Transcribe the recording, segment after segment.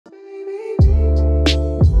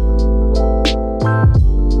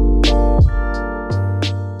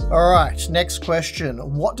next question.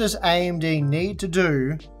 What does AMD need to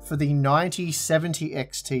do for the 9070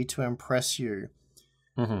 XT to impress you?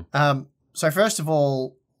 So first of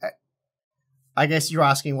all, I guess you're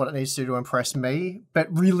asking what it needs to do to impress me, but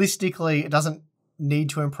realistically, it doesn't need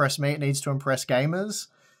to impress me. It needs to impress gamers.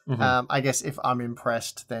 I guess if I'm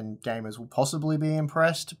impressed, then gamers will possibly be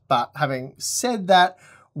impressed. But having said that,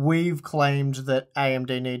 we've claimed that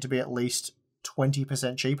AMD need to be at least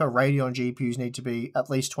 20% cheaper. Radeon GPUs need to be at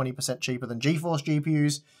least 20% cheaper than GeForce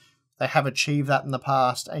GPUs. They have achieved that in the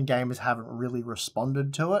past, and gamers haven't really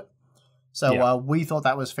responded to it. So we thought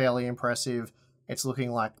that was fairly impressive. It's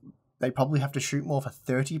looking like they probably have to shoot more for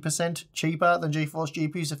 30% cheaper than GeForce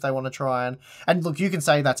GPUs if they want to try and look, you can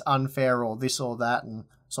say that's unfair or this or that and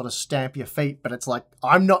sort of stamp your feet, but it's like,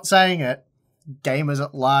 I'm not saying it. Gamers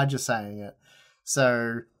at large are saying it.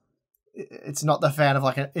 So it's not the fan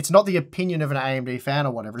of it's not the opinion of an AMD fan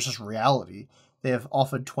or whatever. It's just reality. They've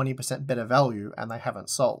offered 20% better value and they haven't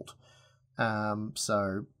sold.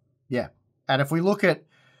 So yeah. And if we look at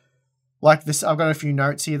like this, I've got a few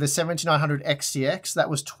notes here. The 7900 XTX, that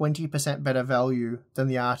was 20% better value than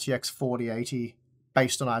the RTX 4080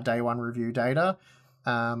 based on our day one review data.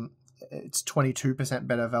 It's 22%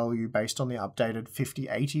 better value based on the updated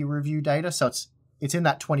 5080 review data. So it's in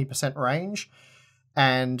that 20% range.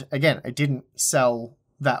 And again, it didn't sell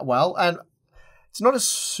that well. And it's not a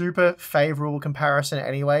super favorable comparison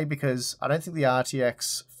anyway, because I don't think the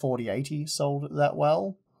RTX 4080 sold that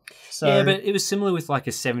well. So, yeah, but it was similar with like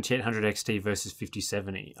a 7800 XT versus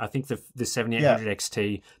 5070. I think the 7800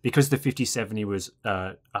 XT, because the 5070 was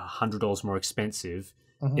 $100 more expensive,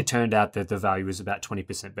 it turned out that the value was about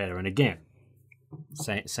 20% better. And again,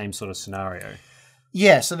 same sort of scenario.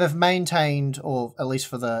 Yeah, so they've maintained, or at least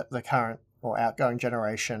for the current or outgoing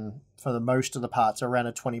generation, for the most of the parts, around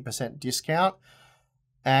a 20% discount.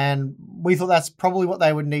 And we thought that's probably what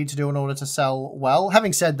they would need to do in order to sell well.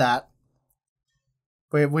 Having said that,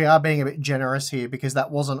 we are being a bit generous here because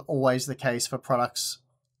that wasn't always the case for products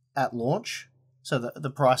at launch. So the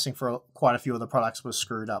pricing for quite a few of the products was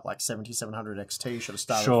screwed up, like 7700 XT should have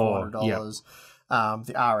started at $400.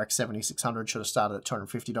 The RX 7600 should have started at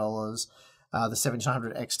 $250. The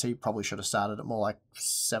 7900 XT probably should have started at more like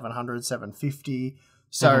 $700, $750.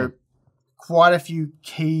 So quite a few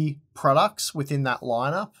key products within that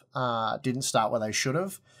lineup didn't start where they should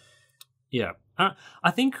have. Yeah.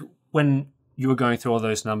 I think when you were going through all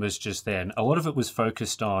those numbers just then, a lot of it was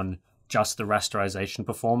focused on just the rasterization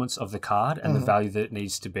performance of the card and the value that it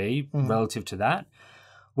needs to be relative to that.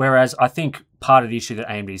 Whereas I think part of the issue that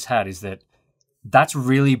AMD's had is that that's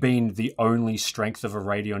really been the only strength of a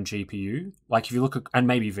Radeon GPU. Like if you look at, and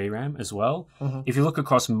maybe VRAM as well, if you look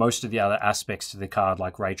across most of the other aspects to the card,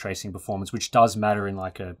 like ray tracing performance, which does matter in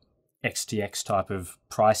like a XTX type of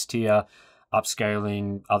price tier,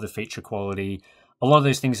 upscaling, other feature quality, a lot of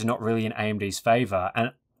those things are not really in AMD's favor.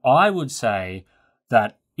 And I would say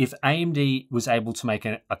that if AMD was able to make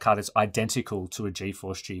a card that's identical to a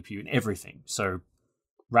GeForce GPU in everything, so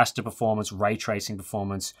raster performance, ray tracing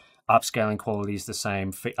performance, upscaling quality is the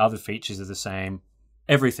same, other features are the same,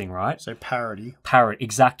 everything, right? So parity.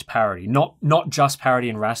 Exact parity. Not just parity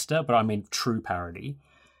in raster, but I mean true parity.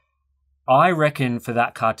 I reckon for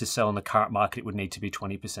that card to sell in the current market, it would need to be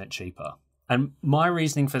 20% cheaper. And my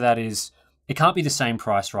reasoning for that is it can't be the same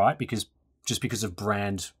price, right? Because of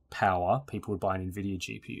brand power, people would buy an NVIDIA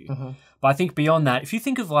GPU. But I think beyond that, if you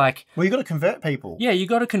think of like... Well, you got to convert people. Yeah, you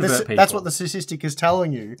got to convert people. That's what the statistic is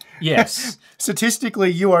telling you. Yes.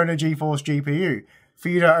 Statistically, you own a GeForce GPU. For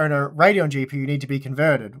you to own a Radeon GPU, you need to be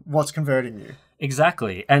converted. What's converting you?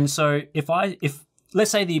 Exactly. And so if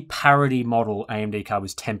let's say the parity model AMD card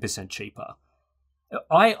was 10% cheaper,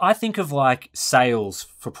 I think of like sales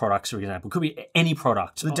for products, for example. It could be any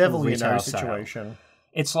product. The devil you know situation.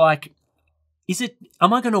 It's like,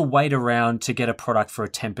 am I going to wait around to get a product for a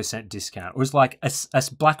 10% discount? Or is like a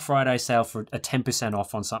Black Friday sale for a 10%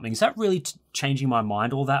 off on something? Is that really changing my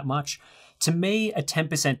mind all that much? To me, a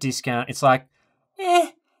 10% discount, it's like,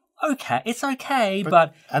 okay, it's okay,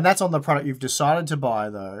 but... And that's on the product you've decided to buy,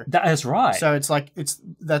 though. That's right. So it's like,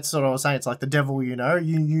 that's what I was saying. It's like the devil you know.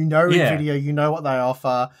 You know NVIDIA, you know what they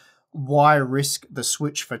offer. Why risk the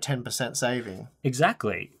switch for 10% saving?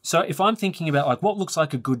 Exactly. So if I'm thinking about like what looks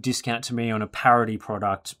like a good discount to me on a parity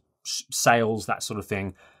product, sales, that sort of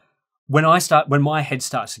thing, when my head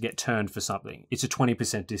starts to get turned for something, it's a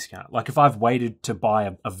 20% discount. Like if I've waited to buy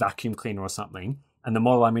a vacuum cleaner or something, and the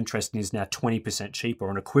model I'm interested in is now 20% cheaper,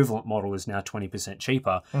 or an equivalent model is now 20%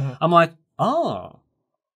 cheaper, I'm like, oh,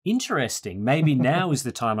 interesting. Maybe now is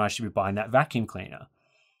the time I should be buying that vacuum cleaner.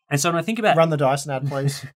 And so when I think about... Run the Dyson ad,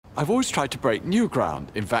 please. I've always tried to break new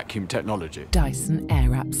ground in vacuum technology. Dyson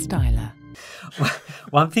Airwrap Styler.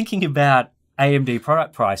 Well, I'm thinking about AMD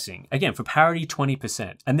product pricing. Again, for parity,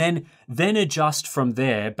 20%. And then adjust from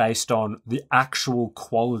there based on the actual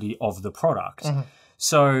quality of the product. Mm-hmm.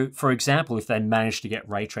 So, for example, if they manage to get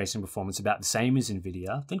ray tracing performance about the same as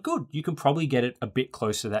NVIDIA, then good. You can probably get it a bit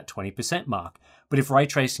closer to that 20% mark. But if ray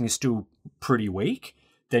tracing is still pretty weak,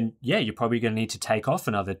 then yeah, you're probably going to need to take off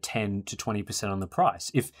another 10 to 20% on the price.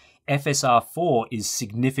 If FSR 4 is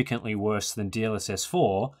significantly worse than DLSS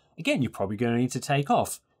 4, again, you're probably going to need to take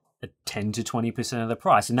off a 10 to 20% of the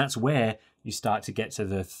price. And that's where you start to get to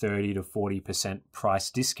the 30 to 40% price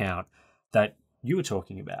discount that you were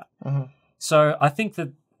talking about. Mm-hmm. So I think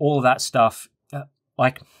that all of that stuff,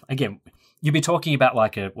 again, you'd be talking about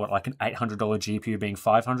like an $800 GPU being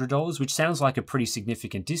 $500, which sounds like a pretty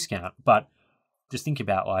significant discount. But just think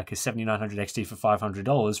about like a 7900 XT for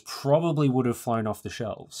 $500 probably would have flown off the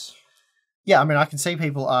shelves. Yeah, I mean, I can see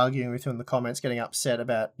people arguing with you in the comments, getting upset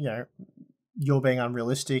about, you're being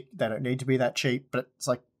unrealistic. They don't need to be that cheap. But it's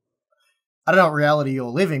like, I don't know what reality you're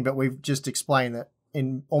living, but we've just explained that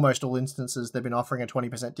in almost all instances, they've been offering a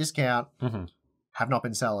 20% discount, have not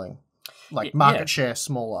been selling. Like market share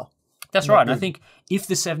smaller. That's right. And I think if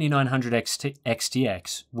the 7900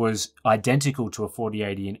 XTX was identical to a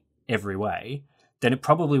 4080 in every way, then it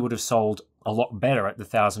probably would have sold a lot better at the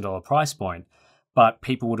 $1,000 price point. But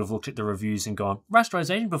people would have looked at the reviews and gone,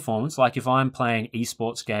 rasterization performance, like if I'm playing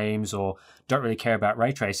esports games or don't really care about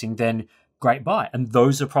ray tracing, then great buy. And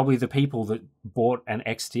those are probably the people that bought an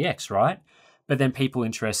XTX, right? But then people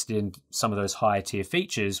interested in some of those higher tier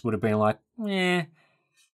features would have been like,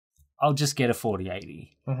 I'll just get a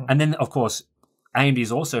 4080. Mm-hmm. And then, of course, AMD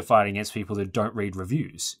is also fighting against people that don't read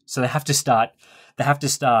reviews. So they have to start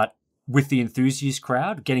with the enthusiast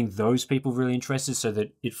crowd, getting those people really interested so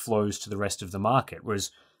that it flows to the rest of the market.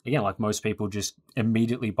 Whereas, again, like most people just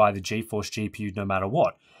immediately buy the GeForce GPU no matter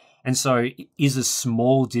what. And so is a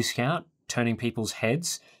small discount turning people's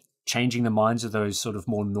heads, changing the minds of those sort of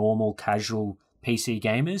more normal, casual PC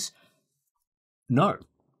gamers? No.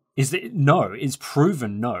 No. It's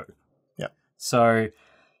proven no. Yeah. So,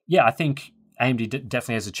 yeah, I think AMD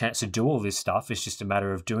definitely has a chance to do all this stuff. It's just a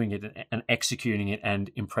matter of doing it and executing it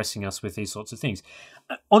and impressing us with these sorts of things.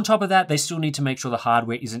 On top of that, they still need to make sure the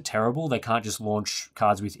hardware isn't terrible. They can't just launch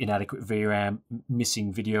cards with inadequate VRAM,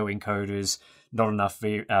 missing video encoders, not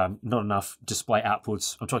enough display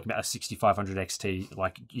outputs. I'm talking about a 6500 XT.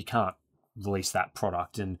 Like, you can't release that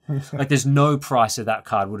product. And like, there's no price of that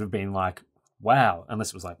card would have been like, wow, unless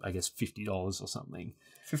it was like, I guess, $50 or something.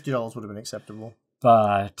 $50 would have been acceptable.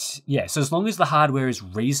 But yeah, so as long as the hardware is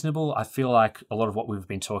reasonable, I feel like a lot of what we've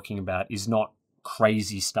been talking about is not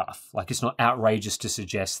crazy stuff. Like, it's not outrageous to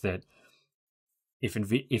suggest that if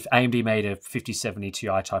AMD made a 5070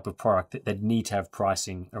 Ti type of product, that they'd need to have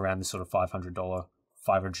pricing around the sort of $500,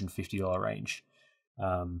 $550 range.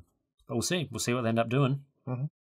 But we'll see. We'll see what they end up doing. Mm-hmm.